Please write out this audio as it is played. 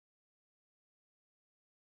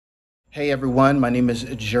Hey everyone, my name is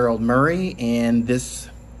Gerald Murray, and this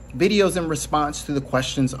video is in response to the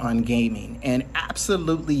questions on gaming. And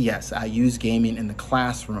absolutely yes, I use gaming in the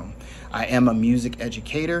classroom. I am a music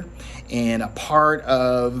educator, and a part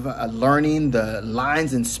of learning the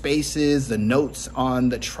lines and spaces, the notes on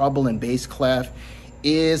the treble and bass clef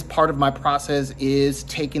is part of my process is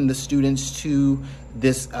taking the students to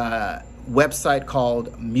this website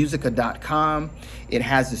called musica.com. It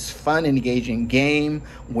has this fun and engaging game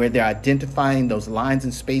where they're identifying those lines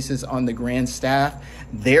and spaces on the grand staff.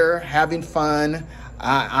 They're having fun.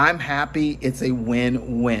 I'm happy. It's a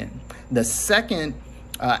win-win. The second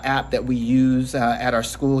app that we use at our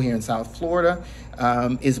school here in South Florida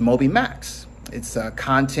is Movavi Max. It's a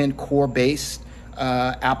content core-based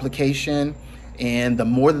application, and the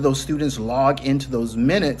more that those students log into those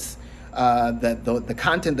minutes, the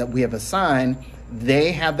content that we have assigned,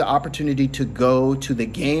 they have the opportunity to go to the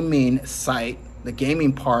gaming site, the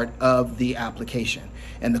gaming part of the application.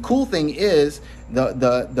 And the cool thing is,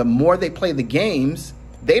 the more they play the games,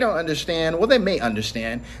 they don't understand, well, they may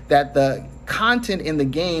understand that the content in the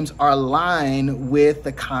games are aligned with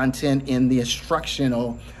the content in the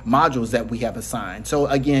instructional modules that we have assigned. So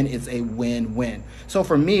again, it's a win-win. So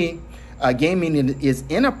for me, gaming is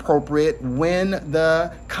inappropriate when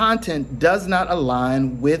the content does not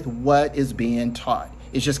align with what is being taught.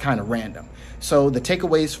 It's just kind of random. So the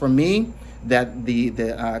takeaways for me, that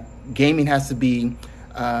the gaming has to be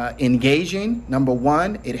engaging. Number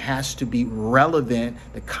one, it has to be relevant.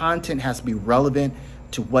 The content has to be relevant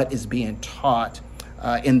to what is being taught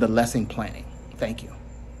in the lesson planning. Thank you.